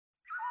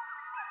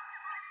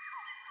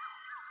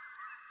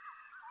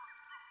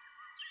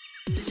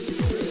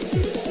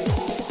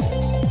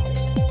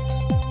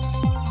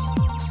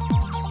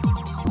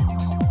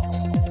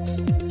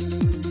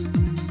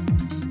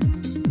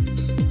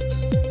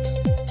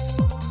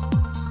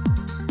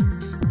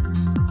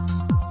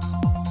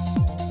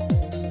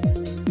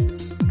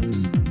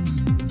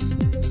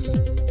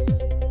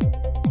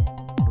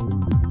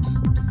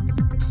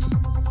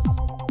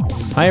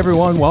Hi,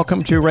 everyone.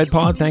 Welcome to Red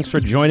Pod. Thanks for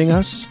joining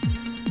us.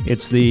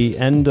 It's the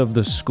end of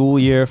the school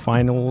year.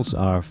 Finals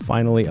are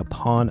finally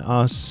upon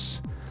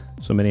us.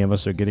 So many of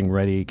us are getting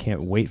ready.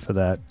 Can't wait for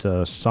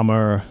that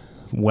summer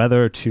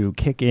weather to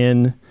kick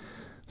in,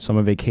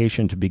 summer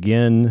vacation to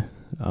begin,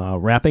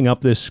 wrapping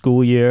up this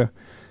school year,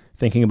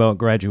 thinking about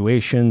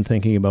graduation,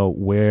 thinking about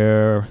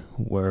where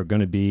we're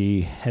going to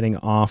be heading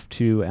off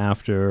to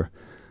after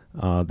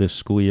this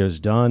school year is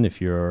done.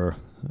 If you're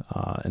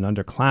an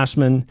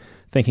underclassman,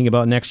 thinking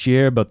about next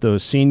year, but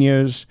those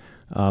seniors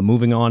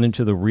moving on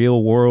into the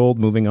real world,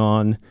 moving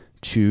on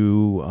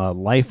to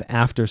life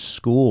after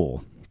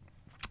school.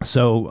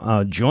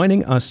 So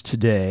joining us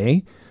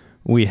today,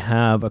 we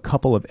have a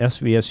couple of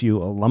SVSU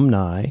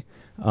alumni,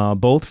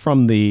 both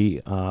from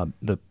the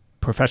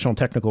Professional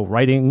Technical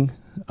Writing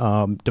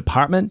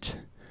department,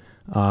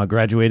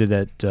 graduated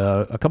at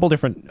a couple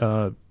different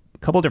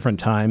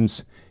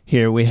times.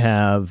 Here we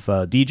have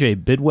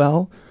DJ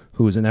Bidwell,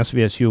 who is an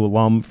SVSU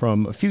alum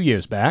from a few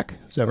years back.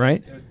 Is that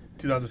right?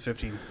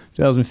 2015.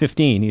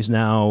 2015. He's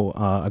now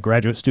a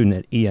graduate student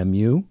at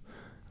EMU.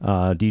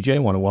 DJ, I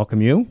want to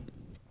welcome you.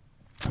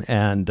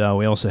 And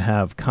we also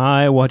have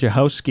Kai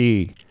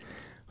Wojciechowski,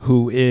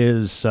 who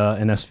is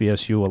an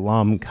SVSU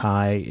alum.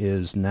 Kai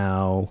is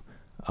now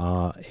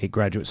a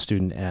graduate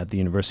student at the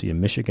University of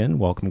Michigan.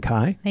 Welcome,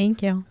 Kai.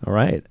 Thank you. All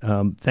right.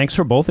 Thanks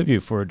for both of you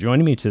for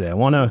joining me today. I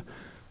want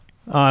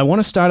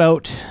to start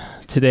out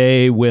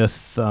today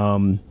with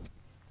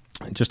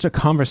just a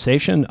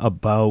conversation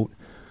about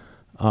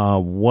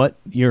what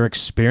your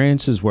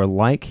experiences were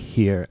like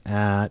here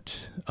at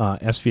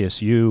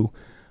SVSU.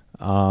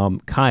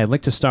 Kai, I'd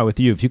like to start with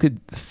you. If you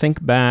could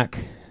think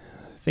back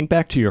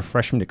to your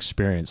freshman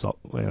experience.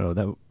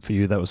 That for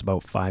you, that was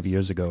about 5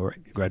 years ago, right?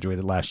 You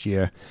graduated last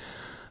year.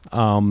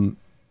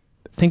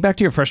 Think back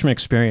to your freshman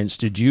experience.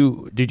 Did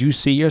you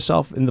see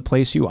yourself in the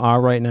place you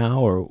are right now,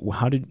 or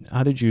how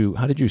did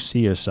you see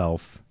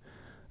yourself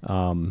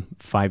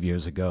 5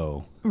 years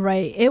ago?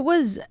 Right. It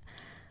was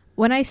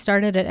when I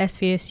started at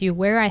SVSU,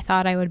 where I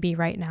thought I would be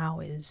right now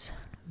is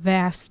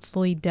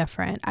vastly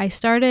different. I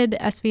started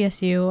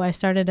SVSU, I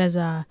started as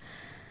a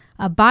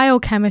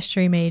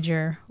biochemistry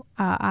major,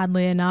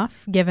 oddly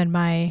enough, given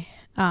my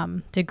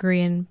degree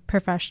in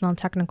professional and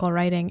technical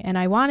writing, and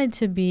I wanted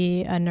to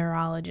be a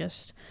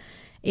neurologist.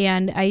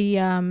 And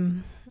I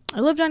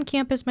lived on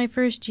campus my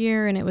first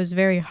year, and it was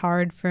very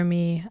hard for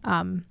me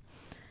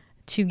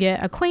to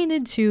get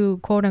acquainted to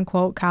quote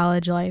unquote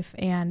college life.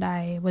 And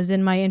I was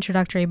in my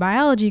introductory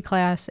biology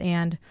class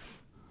and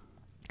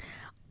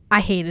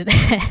I hated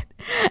it.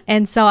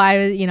 And so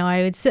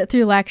I would sit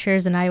through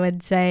lectures and I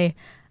would say,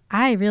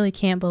 I really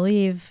can't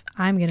believe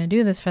I'm going to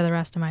do this for the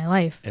rest of my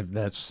life. And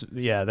that's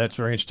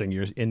very interesting.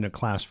 You're in the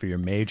class for your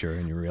major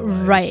and you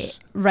realize.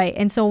 Right.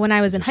 And so when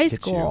I was in high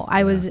school,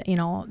 I was,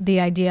 the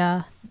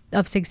idea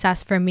of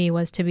success for me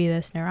was to be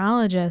this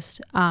neurologist.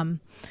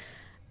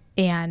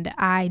 And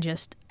I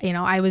just,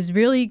 I was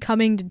really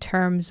coming to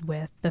terms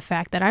with the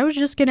fact that I was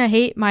just going to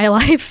hate my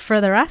life for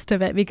the rest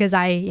of it because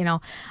I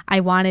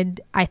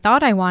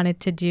thought I wanted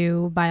to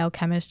do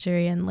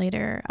biochemistry and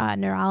later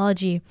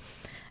neurology.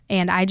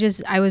 And I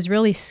was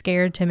really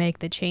scared to make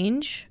the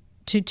change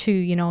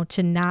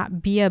to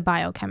not be a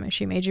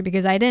biochemistry major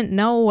because I didn't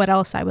know what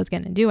else I was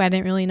going to do. I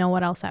didn't really know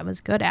what else I was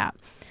good at.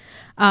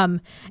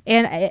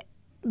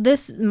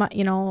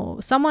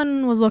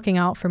 Someone was looking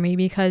out for me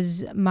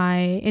because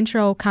my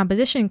intro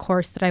composition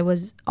course that I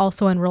was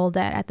also enrolled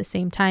at the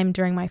same time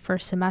during my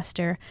first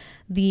semester,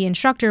 the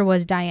instructor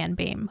was Diane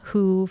Boehm,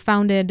 who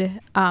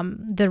founded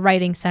the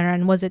Writing Center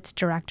and was its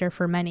director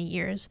for many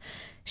years.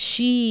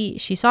 She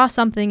saw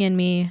something in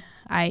me.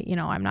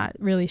 I'm not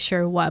really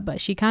sure what,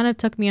 but she kind of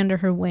took me under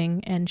her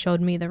wing and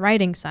showed me the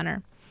Writing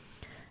Center.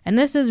 And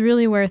this is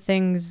really where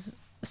things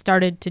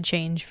started to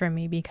change for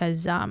me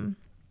because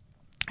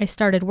I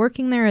started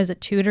working there as a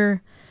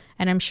tutor,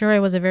 and I'm sure I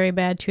was a very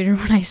bad tutor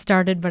when I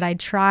started, but I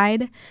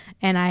tried,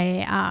 and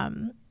I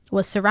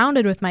was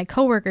surrounded with my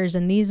coworkers,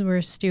 and these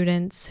were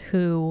students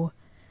who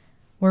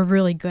were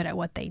really good at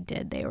what they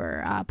did. They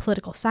were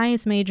political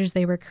science majors,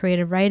 they were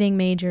creative writing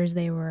majors,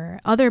 they were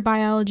other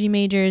biology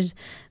majors,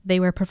 they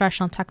were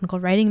professional technical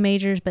writing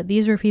majors, but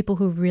these were people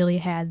who really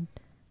had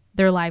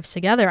their lives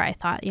together. I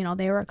thought,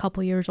 they were a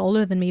couple years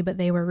older than me, but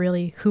they were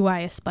really who I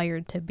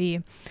aspired to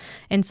be.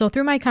 And so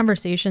through my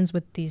conversations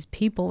with these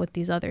people, with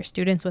these other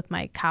students, with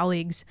my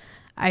colleagues,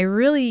 I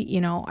really,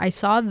 I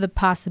saw the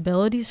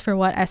possibilities for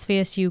what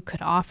SVSU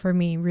could offer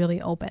me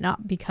really open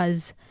up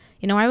because,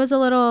 I was a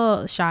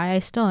little shy. I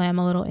still am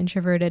a little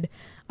introverted.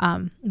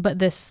 But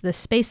this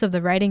space of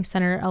the Writing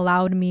Center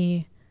allowed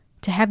me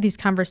to have these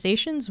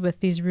conversations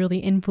with these really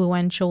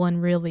influential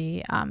and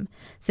really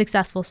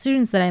successful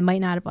students that I might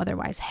not have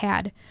otherwise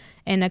had.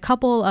 And a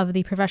couple of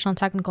the professional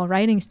technical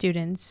writing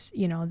students,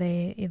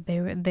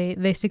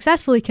 they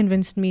successfully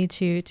convinced me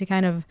to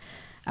kind of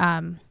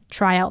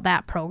try out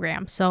that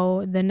program.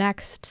 So the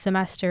next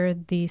semester,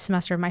 the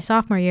semester of my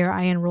sophomore year,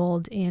 I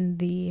enrolled in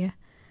the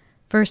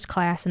first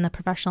class in the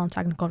professional and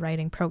technical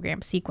writing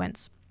program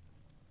sequence.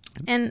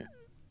 And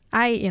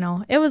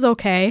it was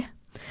okay.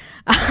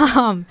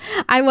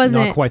 I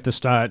wasn't not quite the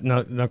start,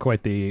 not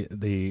quite the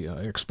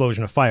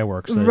explosion of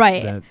fireworks that,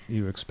 Right. that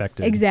you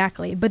expected.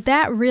 Exactly. But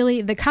that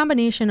really, the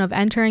combination of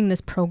entering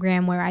this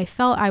program where I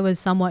felt I was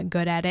somewhat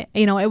good at it,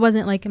 you know, it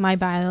wasn't like my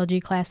biology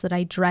class that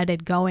I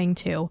dreaded going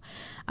to.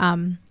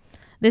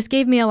 This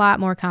gave me a lot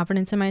more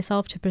confidence in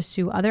myself to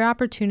pursue other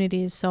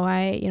opportunities. So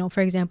I, you know,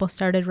 for example,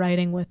 started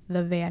writing with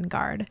the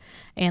Vanguard.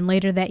 And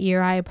later that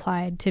year, I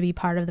applied to be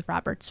part of the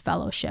Roberts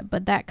Fellowship.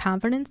 But that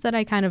confidence that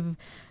I kind of,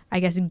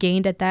 I guess,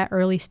 gained at that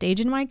early stage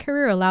in my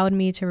career allowed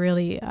me to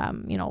really,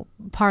 you know,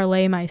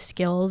 parlay my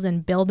skills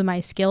and build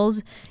my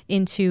skills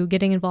into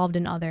getting involved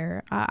in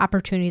other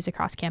opportunities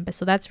across campus.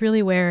 So that's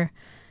really where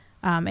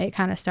it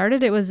kind of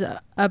started. It was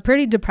a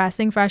pretty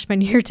depressing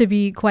freshman year, to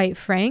be quite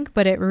frank,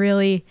 but it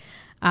really,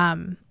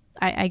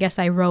 I guess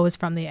I rose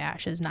from the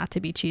ashes, not to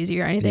be cheesy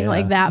or anything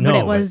like that, but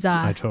it was...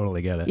 I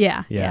totally get it.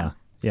 Yeah.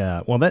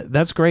 Well,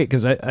 that's great,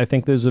 because I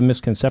think there's a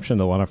misconception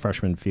that a lot of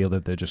freshmen feel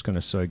that they're just going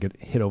to sort of get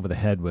hit over the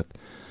head with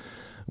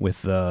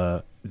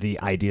the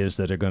ideas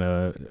that are going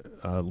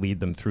to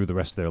lead them through the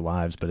rest of their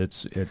lives, but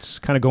it's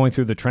kind of going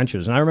through the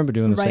trenches. And I remember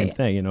doing the same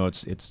thing. You know,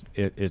 it's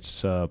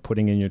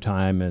putting in your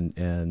time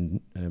and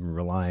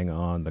relying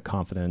on the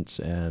confidence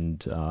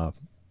and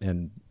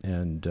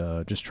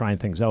just trying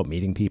things out,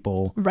 meeting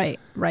people, Right.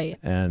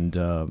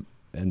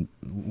 and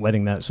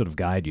letting that sort of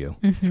guide you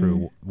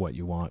through what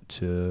you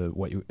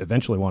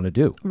eventually want to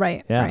do.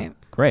 Right. Yeah. Right.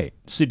 Great.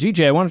 So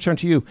DJ, I want to turn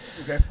to you.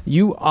 Okay.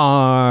 You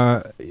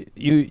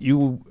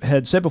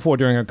had said before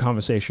during our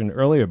conversation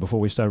earlier, before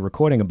we started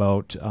recording,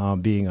 about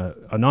being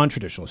a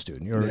non-traditional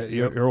student.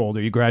 You're older.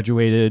 You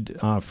graduated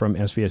from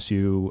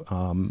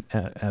SVSU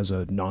as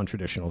a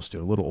non-traditional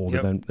student, a little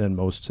older than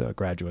most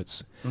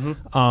graduates.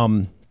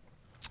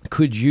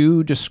 Could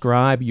you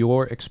describe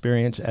your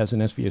experience as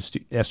an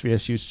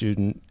SVSU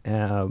student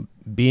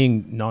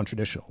being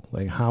non-traditional?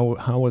 Like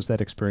how was that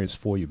experience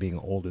for you, being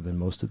older than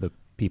most of the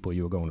people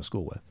you were going to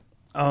school with?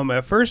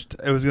 At first,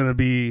 it was going to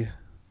be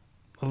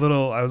I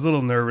was a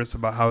little nervous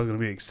about how I was going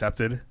to be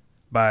accepted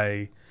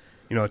by,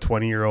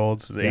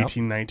 20-year-olds,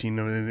 18, 19,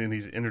 in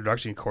these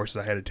introduction courses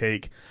I had to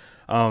take.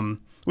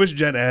 Which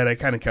gen ed, I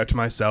kind of kept to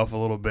myself a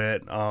little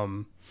bit,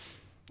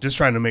 just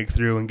trying to make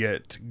through and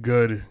get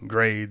good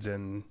grades,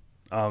 and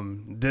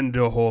didn't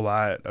do a whole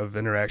lot of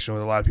interaction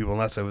with a lot of people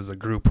unless it was a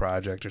group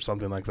project or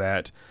something like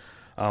that.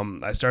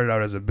 I started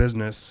out as a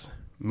business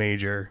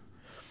major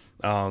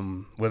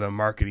with a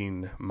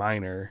marketing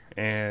minor,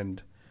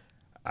 and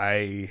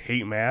I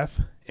hate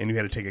math, and you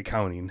had to take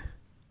accounting.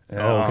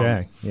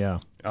 Okay, yeah.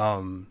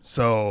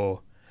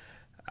 So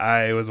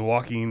I was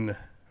walking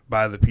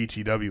by the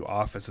PTW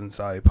office and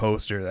saw a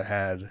poster that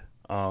had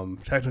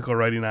technical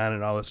writing on it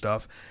and all this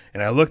stuff,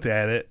 and I looked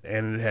at it,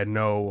 and it had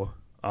no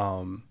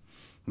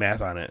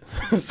math on it.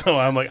 So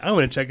I'm like, I'm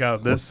going to check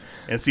out this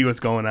and see what's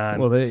going on.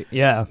 Well, there you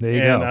go.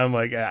 And I'm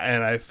like,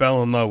 and I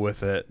fell in love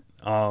with it.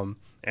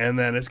 And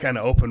then it's kind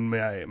of opened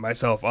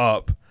myself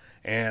up,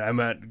 and I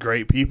met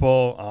great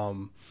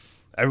people.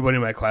 Everybody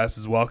in my class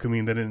is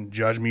welcoming. They didn't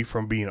judge me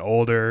from being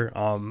older.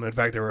 In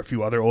fact, there were a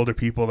few other older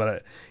people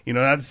that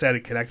not to say I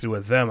connected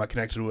with them. I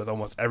connected with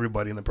almost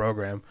everybody in the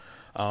program.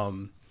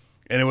 And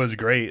it was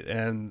great.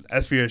 And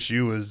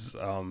SVSU was,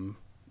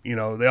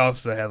 they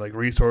also had like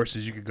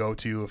resources you could go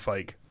to if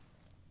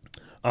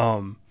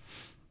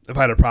if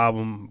I had a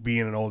problem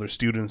being an older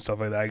student and stuff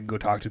like that, I could go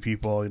talk to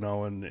people,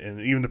 and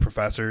even the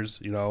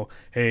professors,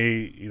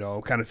 hey,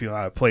 kind of feeling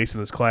out of place in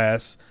this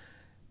class.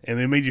 And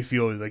it made you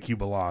feel like you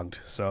belonged.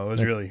 So it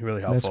was really,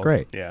 really helpful. That's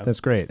great. Yeah. That's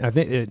great. I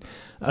think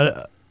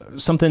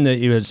something that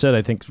you had said,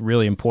 I think is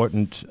really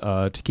important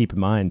to keep in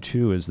mind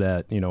too, is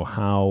that,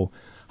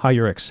 how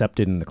you're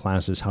accepted in the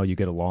classes, how you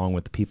get along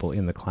with the people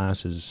in the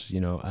classes,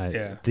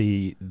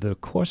 the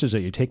courses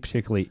that you take,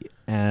 particularly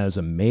as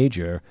a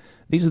major,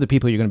 these are the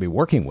people you're going to be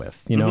working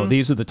with.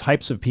 These are the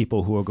types of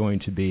people who are going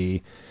to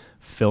be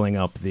filling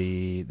up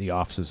the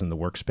offices and the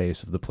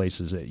workspace of the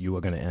places that you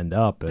are going to end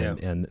up.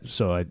 And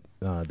so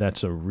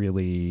that's a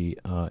really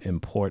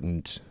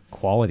important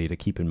quality to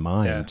keep in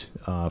mind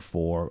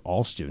for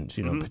all students,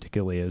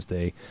 particularly as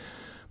they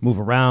move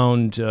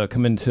around,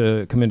 come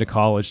into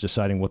college,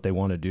 deciding what they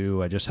want to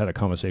do. I just had a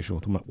conversation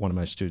with one of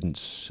my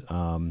students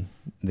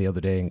the other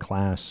day in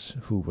class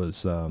who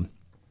was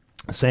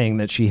saying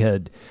that she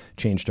had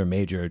changed her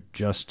major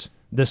just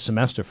this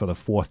semester for the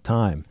fourth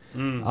time,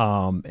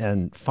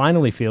 and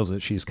finally feels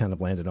that she's kind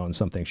of landed on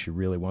something she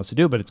really wants to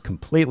do, but it's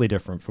completely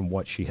different from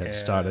what she had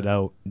started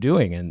out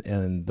doing,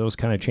 and those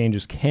kind of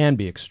changes can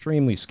be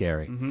extremely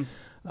scary,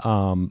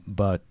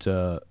 but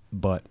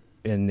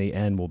in the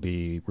end will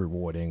be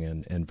rewarding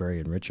and very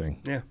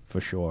enriching,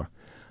 for sure.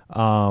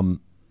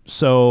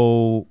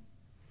 So,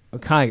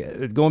 Kai,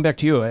 going back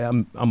to you,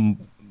 I'm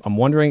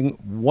wondering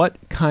what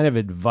kind of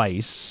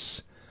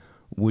advice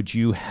would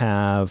you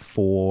have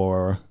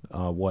for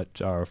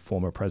what our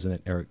former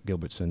president Eric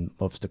Gilbertson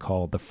loves to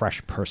call the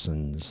fresh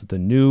persons, the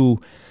new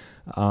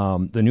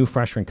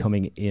freshmen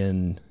coming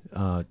in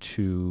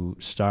to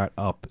start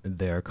up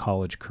their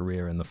college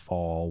career in the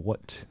fall?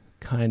 What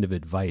kind of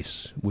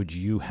advice would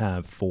you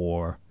have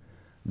for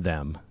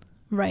them?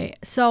 Right.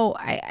 So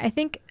I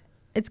think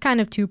it's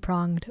kind of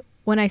two-pronged.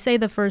 When I say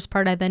the first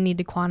part, I then need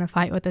to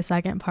quantify it with the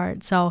second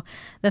part. So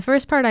the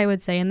first part I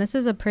would say, and this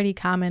is a pretty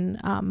common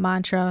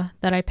mantra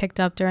that I picked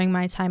up during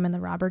my time in the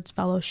Roberts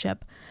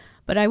Fellowship,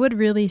 but I would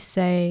really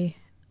say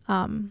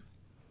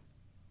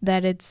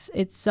that it's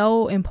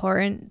so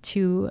important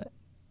to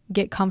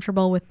get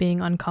comfortable with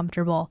being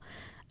uncomfortable.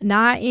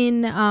 Not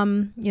in,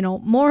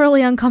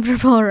 morally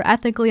uncomfortable or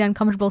ethically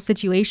uncomfortable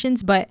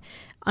situations, but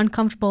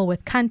uncomfortable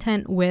with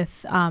content,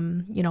 with,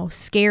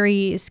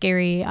 scary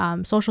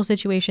social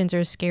situations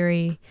or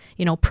scary,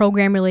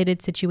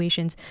 program-related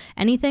situations.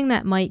 Anything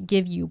that might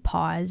give you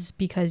pause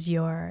because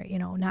you're,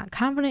 not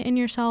confident in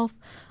yourself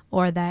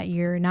or that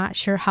you're not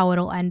sure how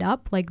it'll end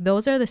up. Like,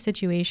 those are the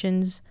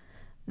situations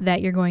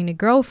that you're going to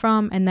grow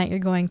from and that you're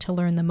going to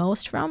learn the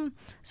most from.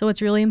 So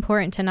it's really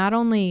important to not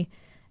only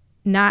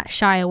not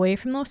shy away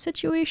from those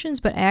situations,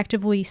 but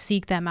actively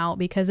seek them out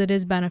because it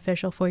is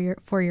beneficial for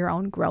your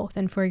own growth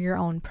and for your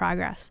own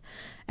progress.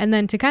 And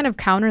then to kind of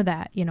counter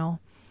that,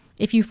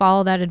 if you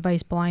follow that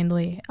advice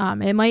blindly,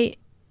 it might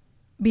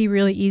be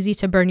really easy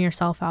to burn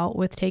yourself out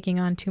with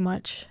taking on too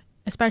much,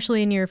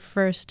 especially in your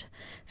first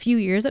few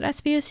years at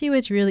SVSU.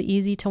 It's really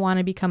easy to want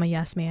to become a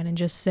yes man and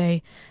just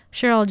say,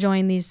 sure, I'll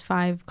join these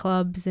 5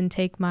 clubs and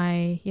take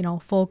my,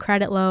 full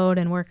credit load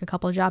and work a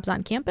couple of jobs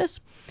on campus.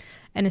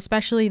 And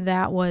especially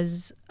that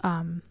was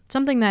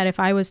something that if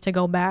I was to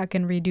go back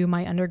and redo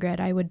my undergrad,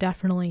 I would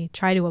definitely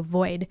try to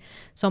avoid.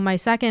 So my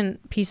second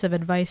piece of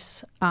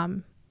advice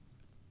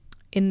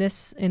in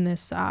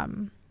this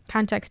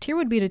context here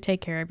would be to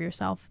take care of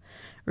yourself.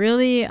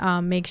 Really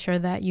make sure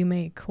that you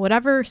make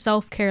whatever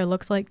self-care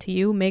looks like to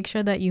you, make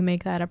sure that you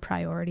make that a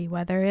priority,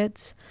 whether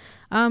it's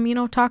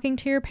talking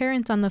to your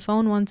parents on the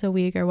phone once a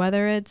week, or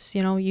whether it's,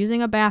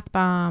 using a bath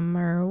bomb,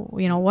 or,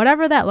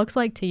 whatever that looks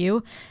like to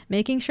you,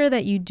 making sure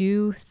that you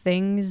do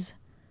things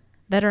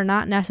that are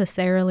not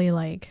necessarily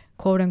like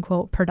quote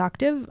unquote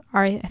productive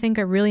I think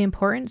are really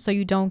important so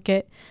you don't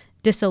get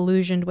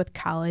disillusioned with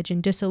college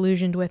and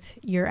disillusioned with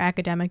your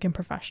academic and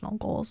professional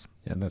goals.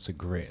 Yeah, that's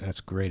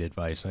great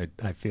advice.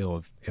 I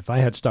feel if I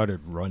had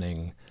started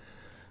running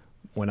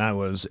when I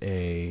was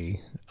an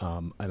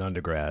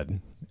undergrad,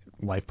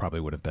 life probably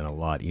would have been a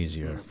lot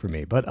easier for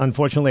me. But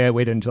unfortunately, I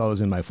waited until I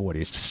was in my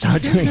 40s to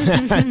start doing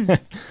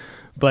that.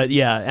 But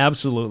yeah,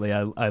 absolutely.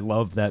 I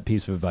love that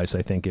piece of advice.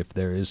 I think if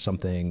there is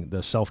something,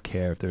 the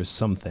self-care, if there's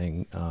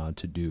something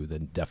to do,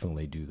 then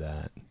definitely do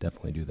that.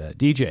 Definitely do that.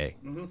 DJ,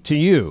 to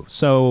you.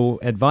 So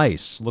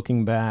advice,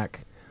 looking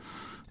back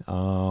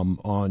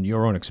on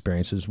your own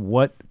experiences,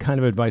 what kind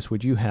of advice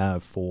would you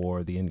have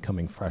for the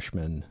incoming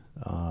freshmen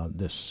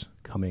this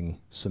coming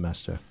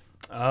semester?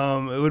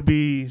 It would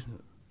be...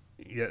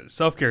 Yeah,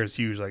 self-care is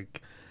huge.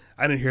 Like,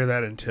 I didn't hear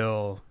that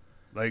until,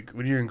 like,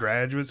 when you're in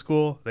graduate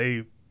school,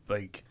 they,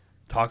 like,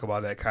 talk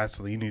about that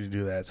constantly. You need to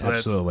do that. So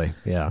absolutely,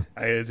 yeah.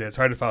 It's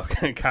hard to follow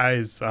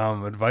Kai's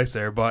advice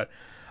there, but,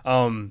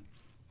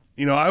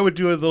 I would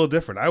do it a little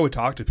different. I would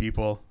talk to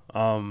people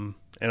and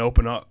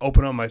open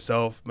up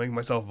myself, make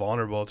myself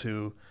vulnerable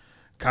to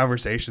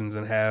conversations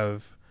and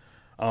have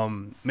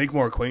make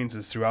more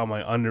acquaintances throughout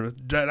my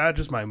not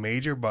just my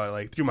major, but,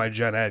 like, through my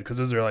gen ed, because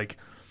those are, like,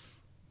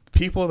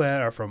 people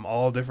that are from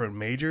all different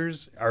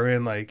majors are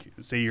in, like,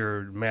 say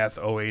your math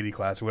 080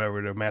 class or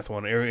whatever, the math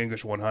 1 or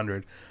English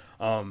 100.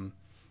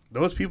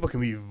 Those people can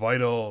be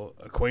vital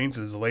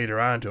acquaintances later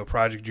on to a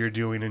project you're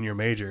doing in your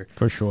major.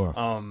 For sure.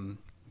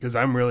 Because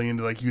I'm really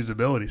into, like,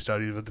 usability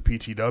studies with the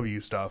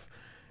PTW stuff.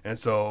 And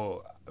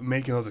so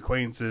making those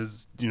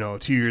acquaintances, 2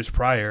 years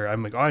prior,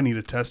 I'm like, I need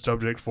a test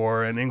subject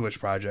for an English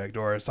project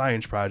or a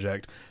science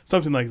project,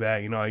 something like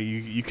that.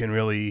 You can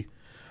really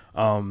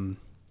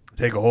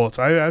take a hold.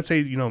 So I would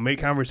say, make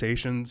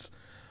conversations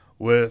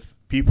with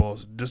people.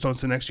 Just don't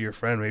sit next to your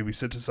friend. Maybe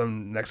sit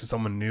next to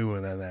someone new,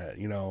 and then that,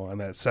 on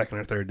that second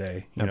or third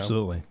day.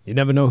 Absolutely. You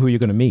never know who you're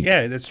going to meet.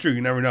 Yeah, that's true.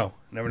 You never know.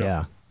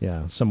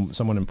 Yeah.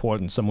 Someone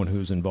important, someone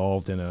who's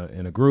involved in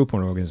a group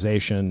or an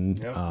organization,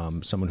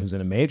 someone who's in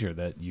a major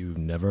that you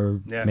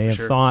never may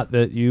have thought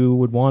that you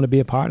would want to be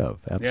a part of.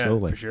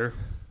 Absolutely. Yeah, for sure.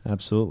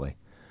 Absolutely.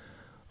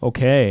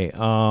 Okay.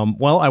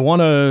 Well, I want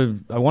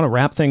to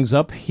wrap things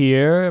up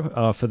here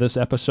for this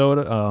episode.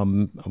 I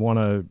want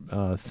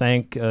to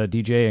thank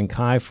DJ and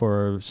Kai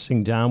for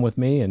sitting down with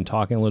me and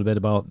talking a little bit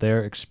about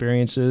their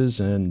experiences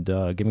and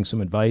giving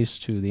some advice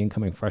to the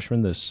incoming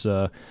freshmen.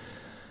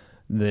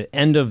 The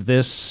end of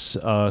this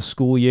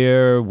school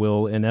year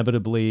will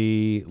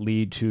inevitably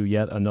lead to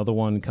yet another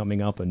one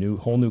coming up,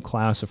 whole new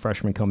class of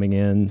freshmen coming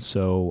in.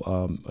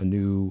 So a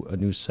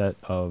new set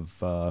of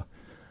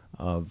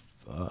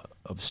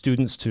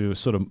students to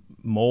sort of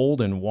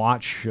mold and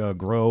watch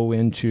grow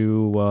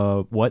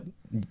into what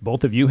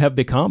both of you have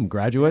become,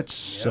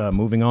 graduates,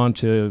 moving on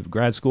to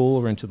grad school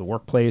or into the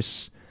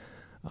workplace.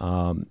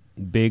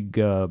 Big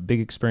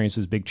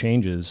experiences, big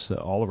changes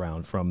all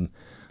around, from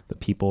the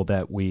people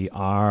that we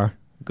are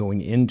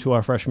going into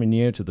our freshman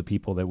year to the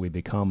people that we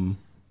become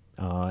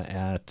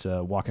at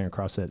walking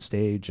across that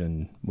stage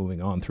and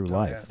moving on through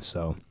life.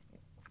 So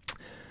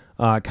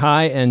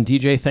Kai and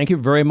DJ, thank you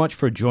very much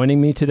for joining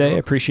me today. I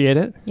appreciate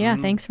it. Yeah,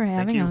 thanks for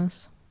having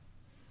us.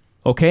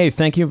 Okay,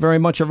 thank you very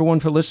much,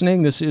 everyone, for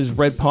listening. This is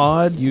Red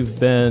Pod. You've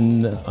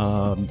been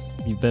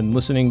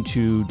listening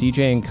to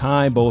DJ and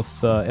Kai, both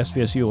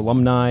SVSU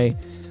alumni,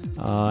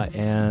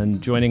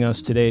 and joining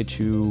us today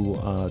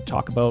to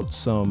talk about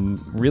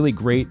some really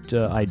great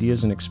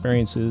ideas and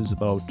experiences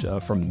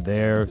about from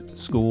their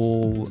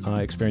school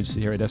experiences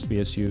here at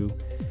SVSU.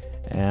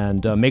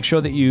 And make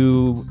sure that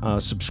you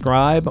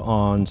subscribe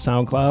on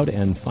SoundCloud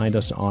and find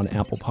us on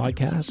Apple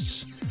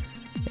Podcasts.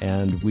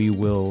 And we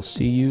will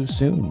see you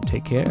soon.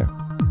 Take care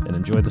and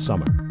enjoy the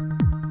summer.